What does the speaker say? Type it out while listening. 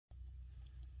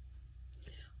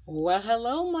Well,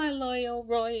 hello, my loyal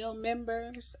royal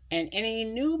members, and any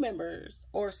new members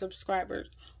or subscribers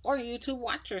or YouTube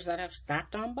watchers that have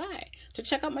stopped on by to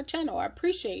check out my channel. I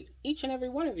appreciate each and every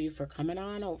one of you for coming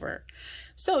on over.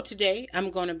 So, today I'm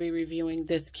going to be reviewing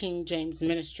this King James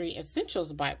Ministry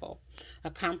Essentials Bible, a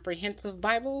comprehensive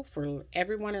Bible for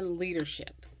everyone in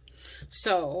leadership.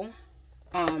 So,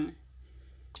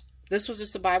 this was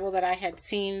just a Bible that I had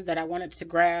seen that I wanted to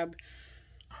grab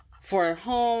for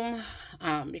home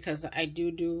because I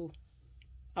do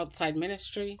outside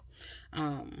ministry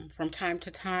from time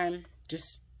to time,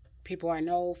 just people I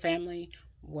know, family,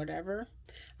 whatever.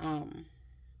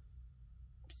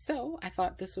 So I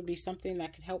thought this would be something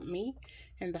that could help me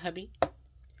and the hubby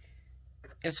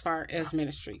as far as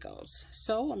ministry goes.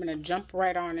 So I'm going to jump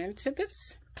right on into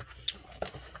this.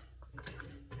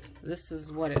 This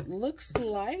is what it looks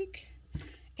like.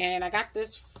 And I got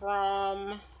this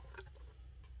from,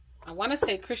 I want to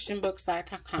say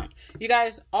christianbooks.com. You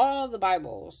guys, all the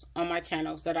Bibles on my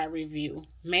channels that I review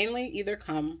mainly either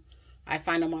I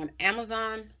find them on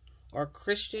Amazon or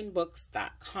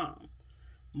christianbooks.com.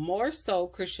 More so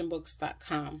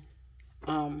christianbooks.com.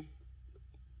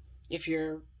 If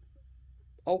you're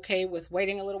okay with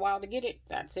waiting a little while to get it,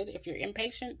 that's it. If you're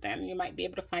impatient, then you might be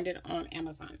able to find it on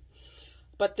Amazon.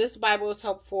 But this Bible is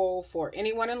helpful for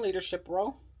anyone in leadership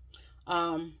role,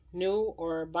 new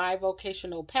or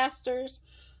bivocational pastors,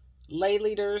 lay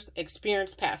leaders,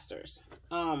 experienced pastors.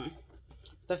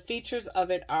 The features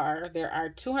of it are, there are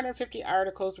 250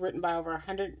 articles written by over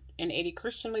 180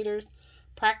 Christian leaders,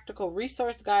 practical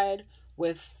resource guide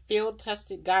with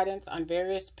field-tested guidance on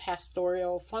various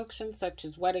pastoral functions such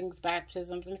as weddings,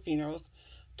 baptisms, and funerals,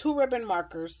 2 ribbon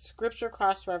markers, scripture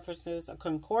cross-references, a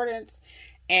concordance,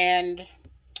 and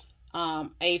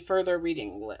a further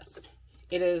reading list.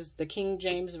 It is the King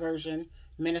James Version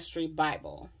Ministry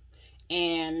Bible.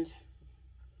 And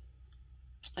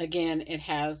again, it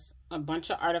has a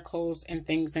bunch of articles and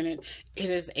things in it. It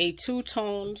is a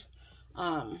two-toned,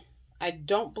 I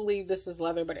don't believe this is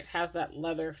leather, but it has that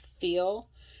leather feel.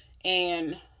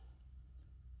 And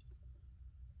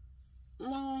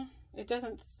well, it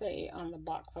doesn't say on the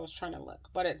box. I was trying to look,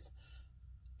 but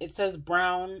it says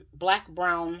black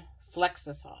brown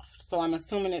Flexisoft. So I'm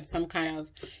assuming it's some kind of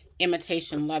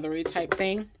imitation leathery type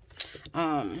thing.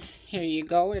 Here you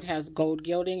go. It has gold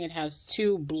gilding. It has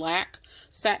 2 black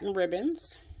satin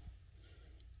ribbons.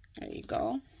 There you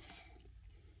go.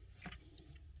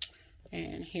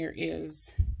 And here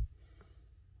is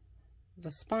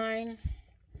the spine.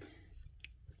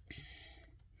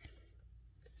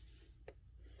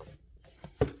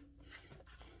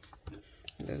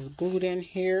 It is glued in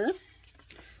here.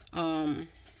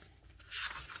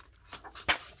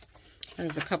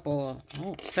 There's a couple,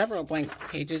 several blank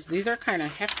pages. These are kind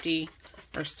of hefty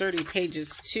or sturdy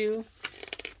pages too,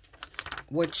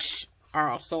 which are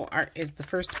also is the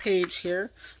first page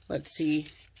here. Let's see.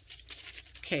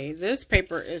 Okay, this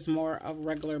paper is more of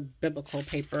regular biblical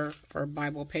paper or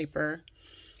Bible paper.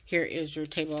 Here is your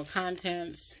table of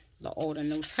contents, the Old and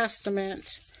New Testament,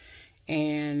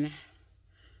 and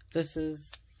this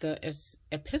is the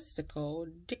Episcopal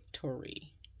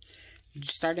Dictionary,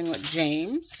 starting with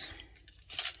James.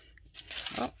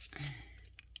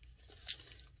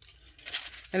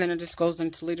 And then it just goes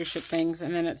into leadership things,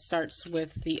 and then it starts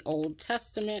with the Old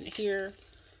Testament here.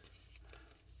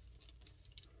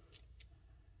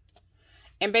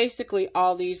 And basically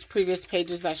all these previous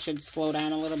pages, I should slow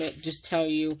down a little bit, just tell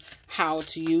you how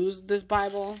to use this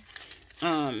Bible.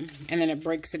 And then it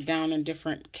breaks it down in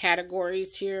different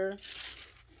categories here.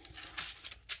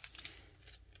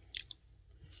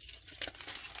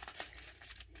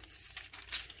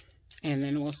 And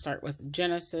then we'll start with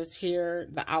Genesis here,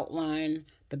 the outline,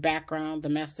 the background, the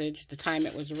message, the time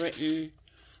it was written.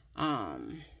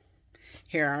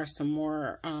 Here are some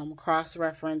more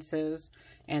cross-references,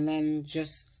 and then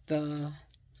just the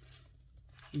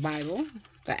Bible,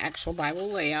 the actual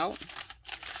Bible layout.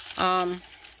 And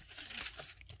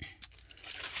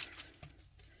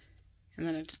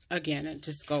then it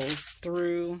just goes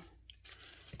through.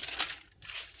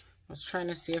 I was trying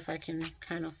to see if I can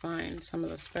kind of find some of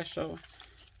the special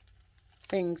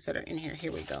things that are in here.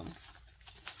 Here we go.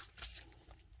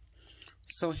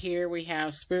 So here we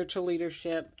have spiritual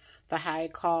leadership, the high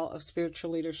call of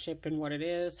spiritual leadership and what it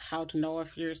is, how to know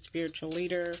if you're a spiritual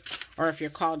leader or if you're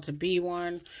called to be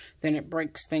one. Then it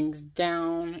breaks things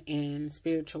down in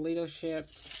spiritual leadership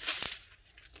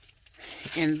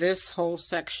in this whole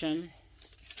section.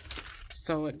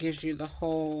 So it gives you the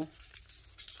whole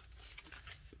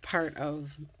part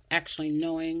of actually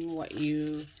knowing what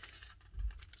you,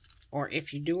 or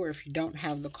if you do or if you don't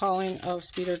have the calling of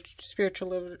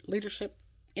spiritual leadership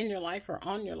in your life or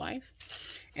on your life.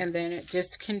 And then it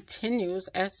just continues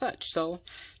as such. So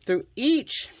through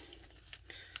each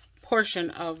portion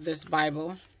of this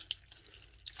Bible,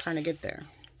 trying to get there,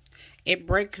 it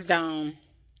breaks down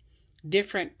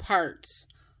different parts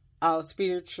of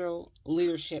spiritual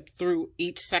leadership through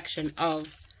each section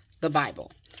of the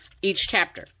Bible, each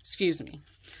chapter, excuse me.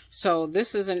 So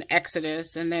this is in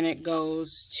Exodus, and then it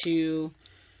goes to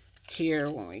here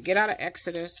when we get out of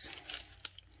Exodus.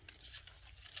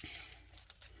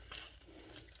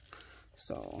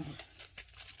 So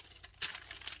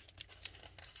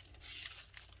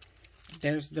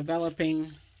there's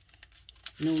developing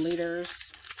new leaders.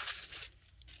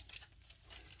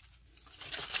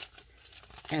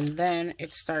 And then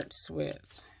it starts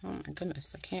with, oh my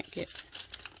goodness, I can't get,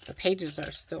 the pages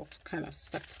are still kind of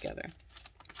stuck together.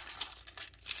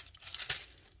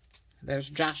 There's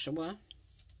Joshua.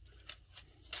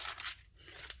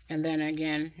 And then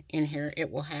again, in here,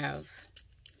 it will have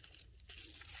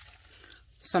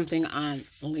something on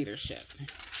leadership.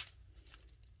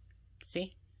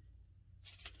 See?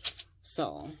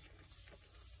 So,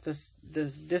 the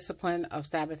discipline of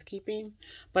Sabbath keeping.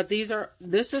 But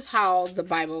this is how the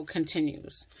Bible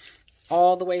continues.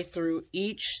 All the way through,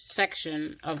 each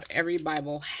section of every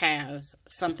Bible has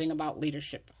something about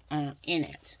leadership in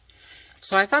it.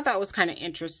 So I thought that was kind of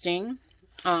interesting.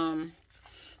 And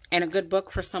a good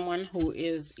book for someone who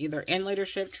is either in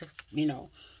leadership, you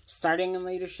know, starting in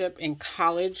leadership, in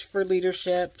college for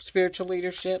leadership, spiritual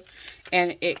leadership,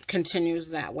 and it continues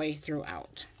that way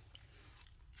throughout.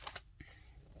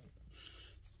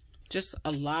 Just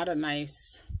a lot of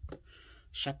nice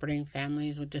shepherding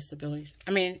families with disabilities.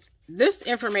 I mean, this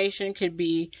information could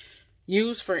be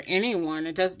used for anyone.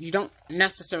 You don't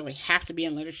necessarily have to be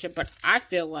in leadership, but I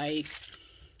feel like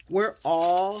we're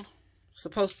all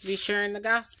supposed to be sharing the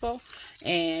gospel,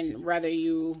 and whether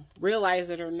you realize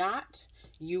it or not,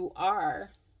 you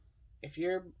are, if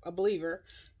you're a believer,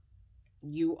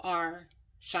 you are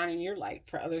shining your light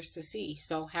for others to see.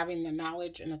 So having the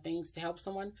knowledge and the things to help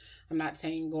someone, I'm not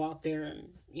saying go out there and,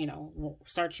 you know,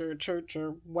 start your church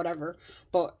or whatever,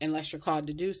 but unless you're called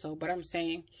to do so. But I'm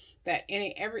saying that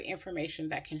every information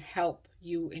that can help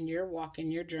you in your walk,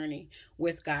 in your journey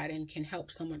with God, and can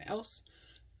help someone else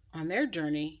on their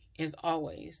journey, is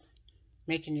always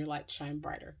making your light shine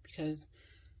brighter. Because,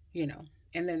 you know,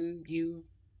 and then you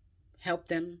help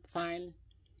them find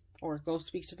or go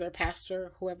speak to their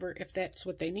pastor, whoever, if that's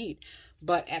what they need.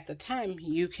 But at the time,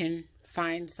 you can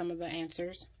find some of the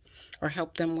answers or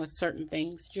help them with certain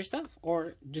things yourself,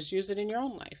 or just use it in your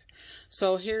own life.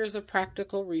 So here's a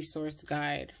practical resource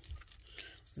guide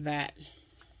that,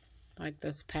 like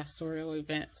this pastoral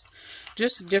events,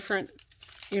 just different,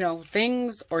 you know,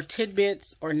 things or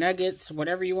tidbits or nuggets,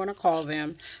 whatever you want to call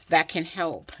them, that can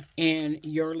help in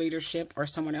your leadership or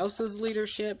someone else's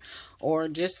leadership, or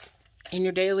just in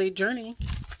your daily journey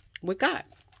with God.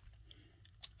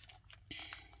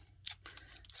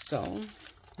 So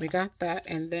we got that.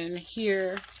 And then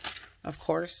here, of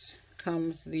course,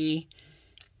 comes the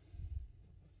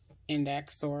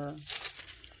index, or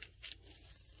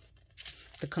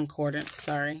the concordance,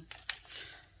 sorry.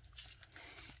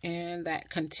 And that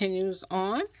continues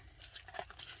on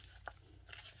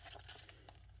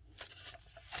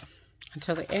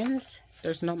until the end.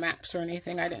 There's no maps or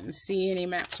anything. I didn't see any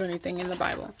maps or anything in the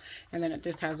Bible. And then it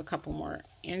just has a couple more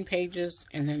end pages,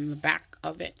 and then the back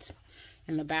of it.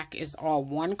 And the back is all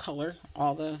one color,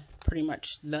 all the, pretty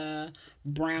much the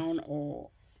brown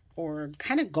or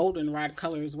kind of goldenrod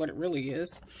color is what it really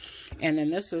is. And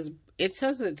then this is, it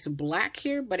says it's black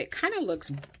here, but it kind of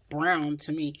looks brown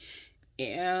to me.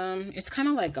 It's kind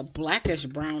of like a blackish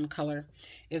brown color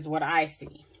is what I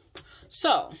see.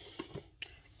 So,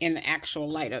 in the actual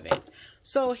light of it.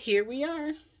 So here we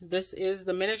are. This is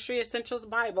the Ministry Essentials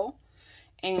Bible.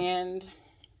 And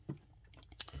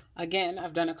again,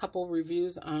 I've done a couple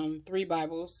reviews on 3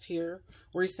 Bibles here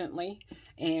recently.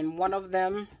 And one of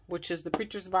them, which is the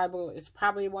Preacher's Bible, is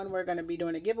probably one we're going to be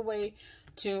doing a giveaway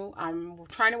to. I'm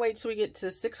trying to wait till we get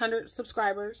to 600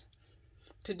 subscribers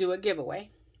to do a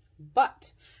giveaway.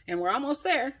 And we're almost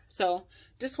there. So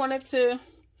just wanted to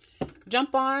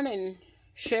jump on and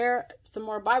share some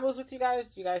more Bibles with you guys.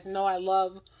 You guys know I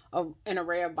love an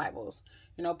array of Bibles.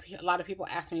 You know, a lot of people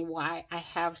ask me why I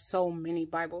have so many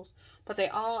Bibles, but they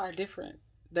all are different.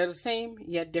 They're the same,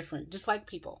 yet different, just like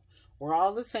people. We're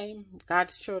all the same,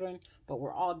 God's children, but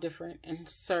we're all different and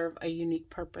serve a unique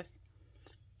purpose.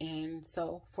 And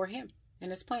so for Him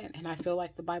and His plan. And I feel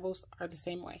like the Bibles are the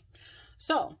same way.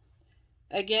 So,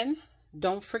 again,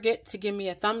 don't forget to give me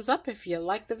a thumbs up if you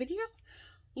like the video.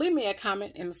 Leave me a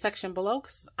comment in the section below,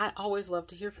 because I always love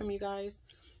to hear from you guys.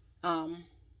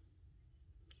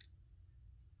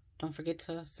 Don't forget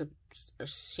to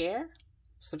share,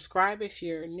 subscribe if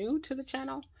you're new to the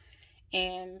channel.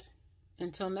 And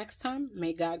until next time,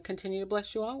 may God continue to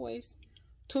bless you always.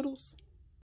 Toodles.